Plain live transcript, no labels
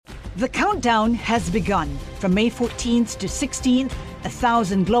The countdown has begun. From May 14th to 16th,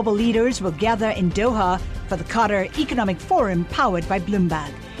 1,000 global leaders will gather in Doha for the Qatar Economic Forum powered by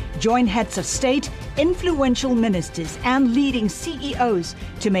Bloomberg. Join heads of state, influential ministers, and leading CEOs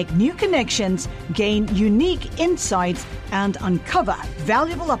to make new connections, gain unique insights, and uncover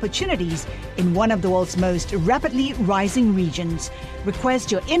valuable opportunities in one of the world's most rapidly rising regions.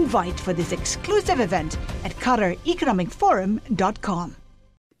 Request your invite for this exclusive event at QatarEconomicForum.com.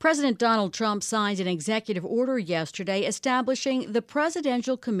 President Donald Trump signed an executive order yesterday establishing the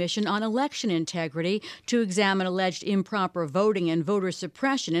Presidential Commission on Election Integrity to examine alleged improper voting and voter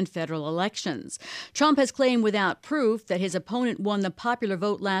suppression in federal elections. Trump has claimed without proof that his opponent won the popular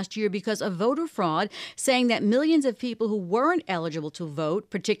vote last year because of voter fraud, saying that millions of people who weren't eligible to vote,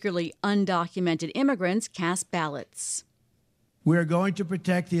 particularly undocumented immigrants, cast ballots. We are going to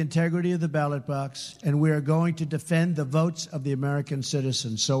protect the integrity of the ballot box, and we are going to defend the votes of the American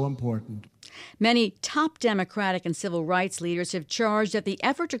citizens. So important. Many top Democratic and civil rights leaders have charged that the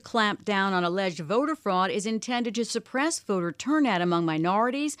effort to clamp down on alleged voter fraud is intended to suppress voter turnout among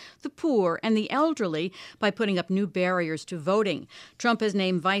minorities, the poor, and the elderly by putting up new barriers to voting. Trump has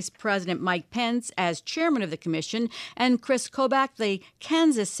named Vice President Mike Pence as chairman of the commission, and Chris Kobach, the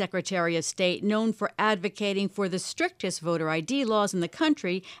Kansas Secretary of State, known for advocating for the strictest voter ID laws in the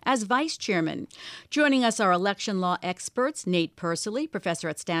country, as vice chairman. Joining us are election law experts Nate Persily, professor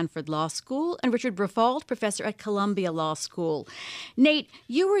at Stanford Law School, and Richard Briffault, professor at Columbia Law School. Nate,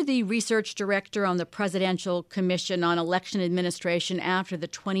 you were the research director on the Presidential Commission on Election Administration after the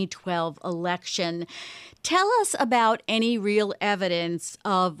 2012 election. Tell us about any real evidence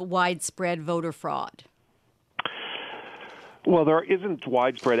of widespread voter fraud. Well, there isn't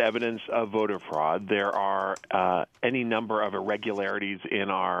widespread evidence of voter fraud. There are any number of irregularities in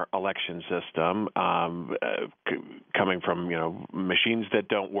our election system, coming from machines that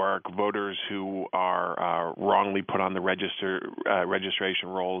don't work, voters who are wrongly put on the registration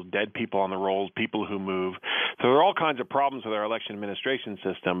rolls, dead people on the rolls, people who move. So there are all kinds of problems with our election administration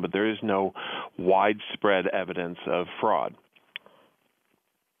system, but there is no widespread evidence of fraud.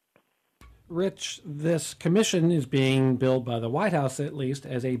 Rich, this commission is being billed by the White House, at least,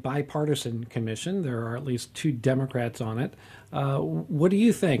 as a bipartisan commission. There are at least 2 Democrats on it. What do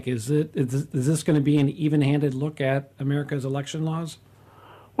you think? Is this going to be an even-handed look at America's election laws?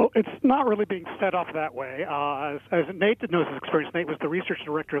 Well, it's not really being set up that way. As Nate knows his experience, Nate was the research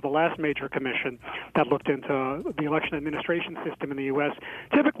director of the last major commission that looked into the election administration system in the U.S.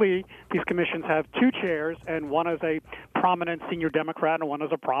 Typically, these commissions have 2 chairs, and one is a prominent senior Democrat and one is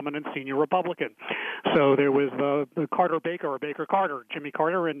a prominent senior Republican. So there was the Carter-Baker or Baker-Carter, Jimmy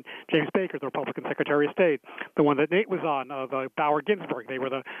Carter and James Baker, the Republican Secretary of State. The one that Nate was on, Bauer-Ginsburg. They were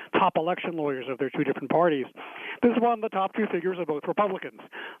the top election lawyers of their 2 different parties. This is one of the top 2 figures of both Republicans.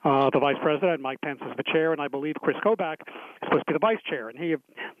 The vice president, Mike Pence, is the chair, and I believe Chris Kobach is supposed to be the vice chair. And he,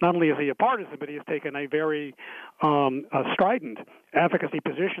 not only is he a partisan, but he has taken a very strident advocacy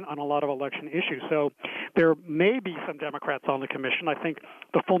position on a lot of election issues. So there may be some Democrats on the commission. I think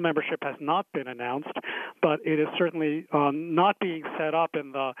the full membership has not been announced, but it is certainly not being set up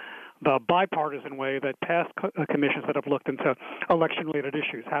in the bipartisan way that past commissions that have looked into election-related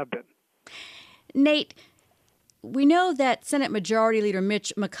issues have been. Nate, we know that Senate Majority Leader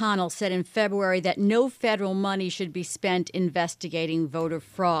Mitch McConnell said in February that no federal money should be spent investigating voter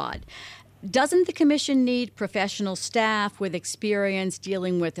fraud. Doesn't the commission need professional staff with experience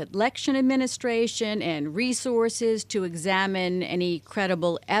dealing with election administration and resources to examine any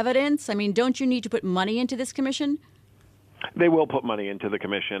credible evidence? I mean, don't you need to put money into this commission? They will put money into the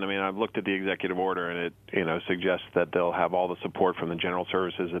commission. I mean, I've looked at the executive order, and it suggests that they'll have all the support from the General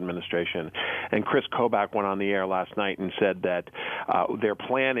Services Administration. And Chris Kobach went on the air last night and said that their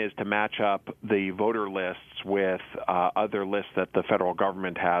plan is to match up the voter lists with other lists that the federal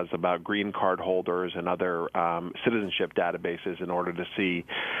government has about green card holders and other citizenship databases in order to see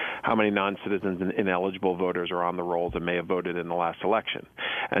how many non-citizens and ineligible voters are on the rolls and may have voted in the last election.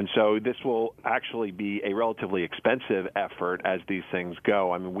 And so this will actually be a relatively expensive effort as these things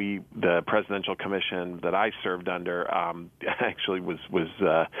go. I mean, the Presidential Commission that I served under actually was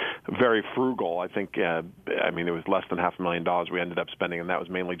very frugal. I think, it was less than $500,000 we ended up spending, and that was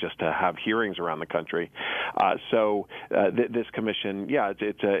mainly just to have hearings around the country. This commission,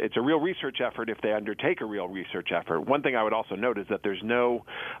 it's a real research effort if they undertake a real research effort. One thing I would also note is that there's no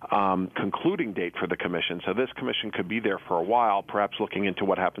concluding date for the commission. So this commission could be there for a while, perhaps looking into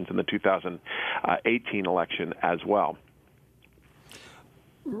what happens in the 2018 election as well.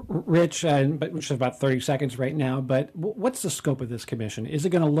 Rich, which is about 30 seconds right now, but what's the scope of this commission? Is it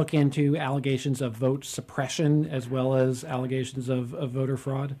going to look into allegations of vote suppression as well as allegations of voter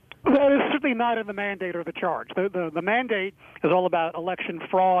fraud? That is certainly not in the mandate or the charge. The mandate is all about election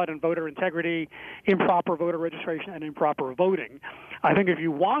fraud and voter integrity, improper voter registration, and improper voting. I think if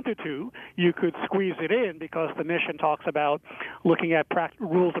you wanted to, you could squeeze it in because the mission talks about looking at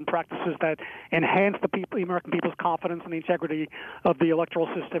rules and practices that enhance the American people's confidence in the integrity of the electoral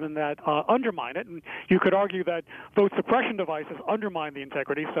system and that undermine it. And you could argue that vote suppression devices undermine the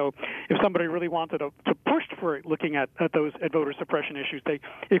integrity. So if somebody really wanted to push for looking at voter suppression issues,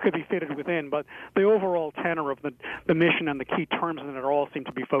 it could be fitted within. But the overall tenor of the mission and the key terms in it all seem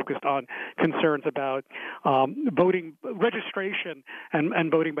to be focused on concerns about voting registration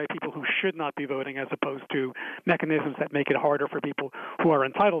and voting by people who should not be voting, as opposed to mechanisms that make it harder for people who are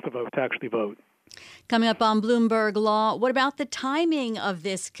entitled to vote to actually vote. Coming up on Bloomberg Law, what about the timing of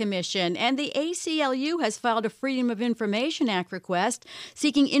this commission? And the ACLU has filed a Freedom of Information Act request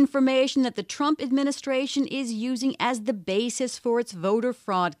seeking information that the Trump administration is using as the basis for its voter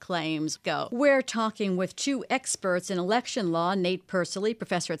fraud claims. We're talking with two experts in election law, Nate Persily,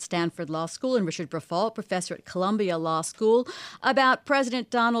 professor at Stanford Law School, and Richard Briffault, professor at Columbia Law School, about President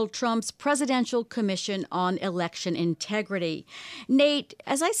Donald Trump's Presidential Commission on Election Integrity. Nate,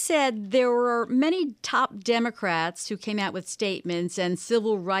 as I said, there were many top Democrats who came out with statements and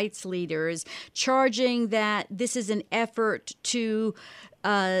civil rights leaders charging that this is an effort to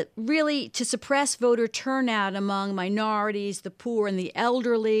really to suppress voter turnout among minorities, the poor, and the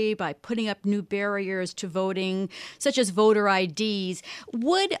elderly by putting up new barriers to voting, such as voter IDs.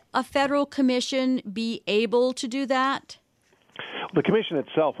 Would a federal commission be able to do that? The commission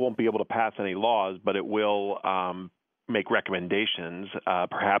itself won't be able to pass any laws, but it will make recommendations,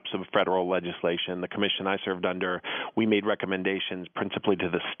 perhaps of federal legislation. The commission I served under, we made recommendations principally to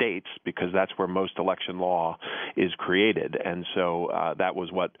the states because that's where most election law is created. And so that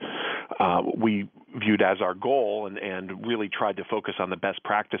was what we viewed as our goal and really tried to focus on the best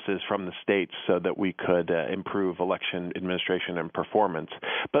practices from the states so that we could improve election administration and performance.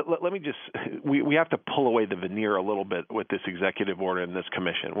 But let me just, we have to pull away the veneer a little bit with this executive order and this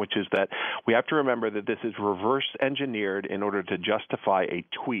commission, which is that we have to remember that this is reverse engineered in order to justify a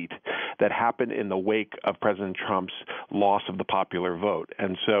tweet that happened in the wake of President Trump's loss of the popular vote.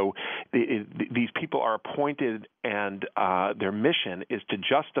 And so these people are appointed and their mission is to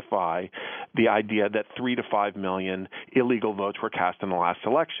justify the idea that 3 to 5 million illegal votes were cast in the last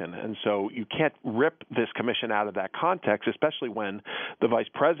election. And so you can't rip this commission out of that context, especially when the vice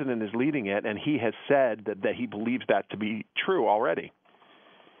president is leading it and he has said that he believes that to be true already.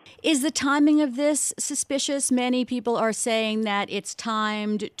 Is the timing of this suspicious? Many people are saying that it's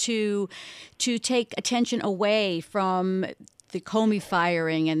timed to take attention away from the Comey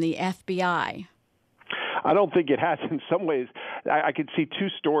firing and the FBI. I don't think it has. In some ways, I could see two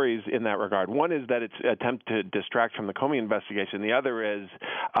stories in that regard. One is that it's an attempt to distract from the Comey investigation. The other is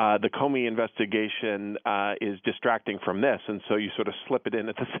the Comey investigation is distracting from this, and so you sort of slip it in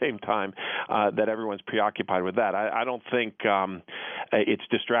at the same time that everyone's preoccupied with that. I don't think it's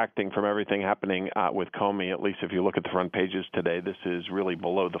distracting from everything happening with Comey, at least if you look at the front pages today. This is really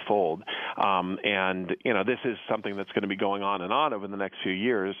below the fold. And, you know, this is something that's going to be going on and on over the next few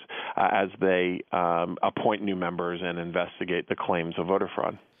years as they appoint new members and investigate the claims of voter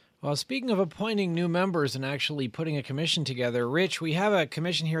fraud. Well, speaking of appointing new members and actually putting a commission together, Rich, we have a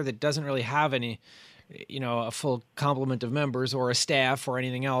commission here that doesn't really have any, a full complement of members or a staff or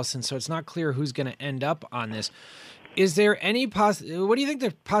anything else, and so it's not clear who's going to end up on this. Is there any what do you think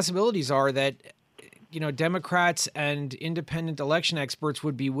the possibilities are that Democrats and independent election experts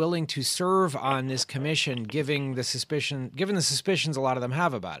would be willing to serve on this commission, given the suspicions a lot of them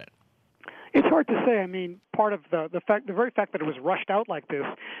have about it? It's hard to say. I mean, part of the very fact that it was rushed out like this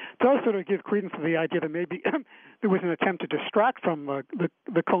does sort of give credence to the idea that maybe there was an attempt to distract from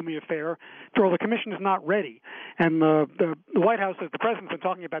the Comey affair. After all, the commission is not ready, and the White House, the president's been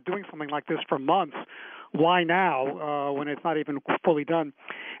talking about doing something like this for months. Why now when it's not even fully done?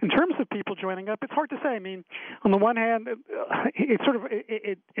 In terms of people joining up, it's hard to say. I mean, on the one hand, it sort of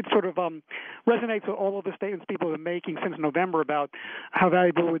resonates with all of the statements people have been making since November about how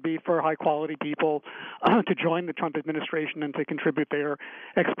valuable it would be for high-quality people to join the Trump administration and to contribute their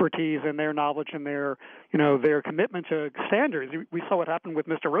expertise and their knowledge and their commitment to standards. We saw what happened with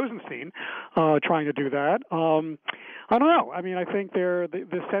Mr. Rosenstein trying to do that. I don't know. I mean, I think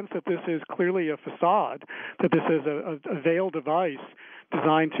the sense that this is clearly a facade, that this is a veiled device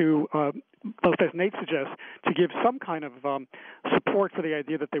designed to both as Nate suggests, to give some kind of support for the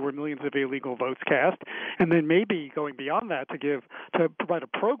idea that there were millions of illegal votes cast, and then maybe going beyond that to provide a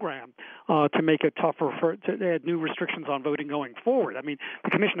program to make it tougher to add new restrictions on voting going forward. I mean, the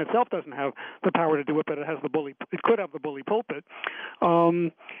commission itself doesn't have the power to do it, but it could have the bully pulpit.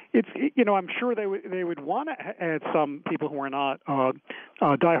 I'm sure they would want to add some people who are not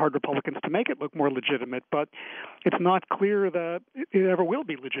diehard Republicans to make it look more legitimate, but it's not clear that it ever will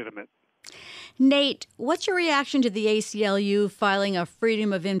be legitimate. Nate, what's your reaction to the ACLU filing a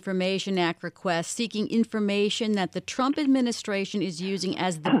Freedom of Information Act request seeking information that the Trump administration is using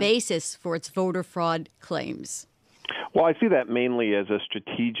as the basis for its voter fraud claims? Well, I see that mainly as a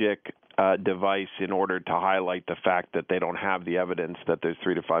strategic device in order to highlight the fact that they don't have the evidence that there's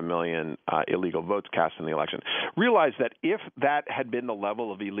 3 to 5 million illegal votes cast in the election. Realize that if that had been the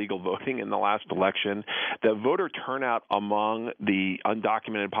level of illegal voting in the last election, the voter turnout among the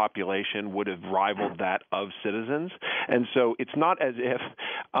undocumented population would have rivaled that of citizens. And so it's not as if,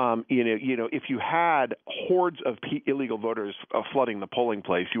 if you had hordes of illegal voters flooding the polling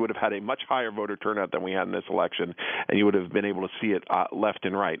place, you would have had a much higher voter turnout than we had in this election, and you would have been able to see it left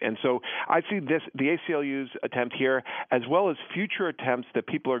and right. And so I see the ACLU's attempt here, as well as future attempts that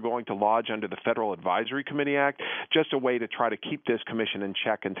people are going to lodge under the Federal Advisory Committee Act, just a way to try to keep this commission in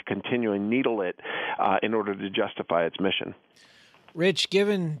check and to continually needle it in order to justify its mission. Rich,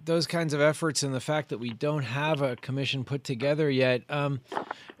 given those kinds of efforts and the fact that we don't have a commission put together yet,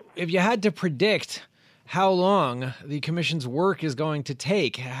 if you had to predict how long the commission's work is going to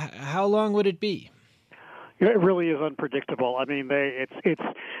take, how long would it be? It really is unpredictable. I mean, they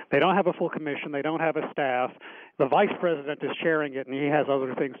don't have a full commission. They don't have a staff. The vice president is chairing it, and he has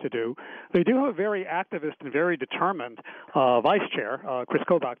other things to do. They do have a very activist and very determined vice chair, Chris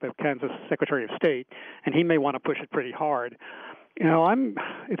Kobach, the Kansas Secretary of State, and he may want to push it pretty hard.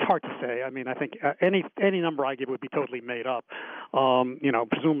 It's hard to say. I mean, I think any number I give would be totally made up.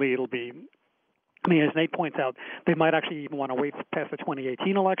 Presumably it'll be. I mean, as Nate points out, they might actually even want to wait past the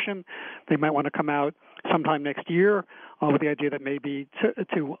 2018 election. They might want to come out sometime next year with the idea that maybe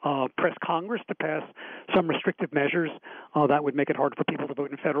to press Congress to pass some restrictive measures that would make it hard for people to vote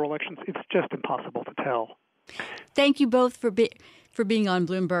in federal elections. It's just impossible to tell. Thank you both for being on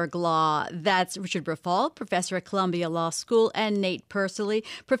Bloomberg Law. That's Richard Briffault, professor at Columbia Law School, and Nate Persily,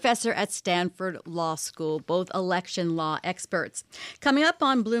 professor at Stanford Law School, both election law experts. Coming up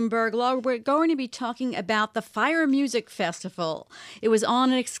on Bloomberg Law, we're going to be talking about the Fire Music Festival. It was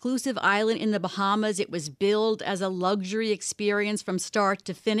on an exclusive island in the Bahamas. It was billed as a luxury experience from start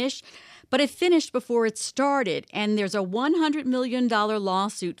to finish. But it finished before it started, and there's a $100 million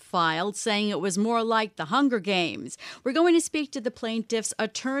lawsuit filed saying it was more like the Hunger Games. We're going to speak to the plaintiff's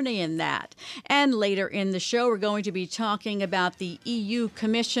attorney in that. And later in the show, we're going to be talking about the EU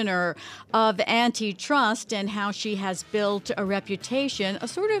Commissioner of Antitrust and how she has built a reputation, a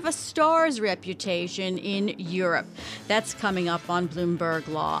sort of a star's reputation in Europe. That's coming up on Bloomberg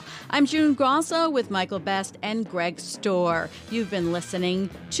Law. I'm June Grosso with Michael Best and Greg Storr. You've been listening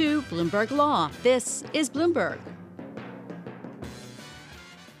to Bloomberg Law. This is Bloomberg.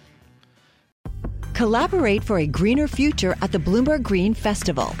 Collaborate for a greener future at the Bloomberg Green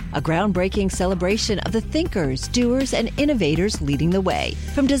Festival, a groundbreaking celebration of the thinkers, doers, and innovators leading the way.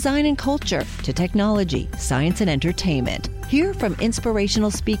 From design and culture to technology, science, and entertainment. Hear from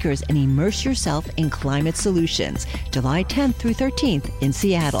inspirational speakers and immerse yourself in climate solutions. July 10th through 13th in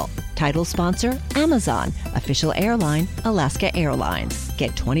Seattle. Title sponsor, Amazon. Official airline, Alaska Airlines.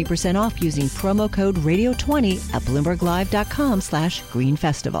 Get 20% off using promo code radio20 at BloombergLive.com/Green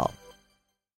Festival.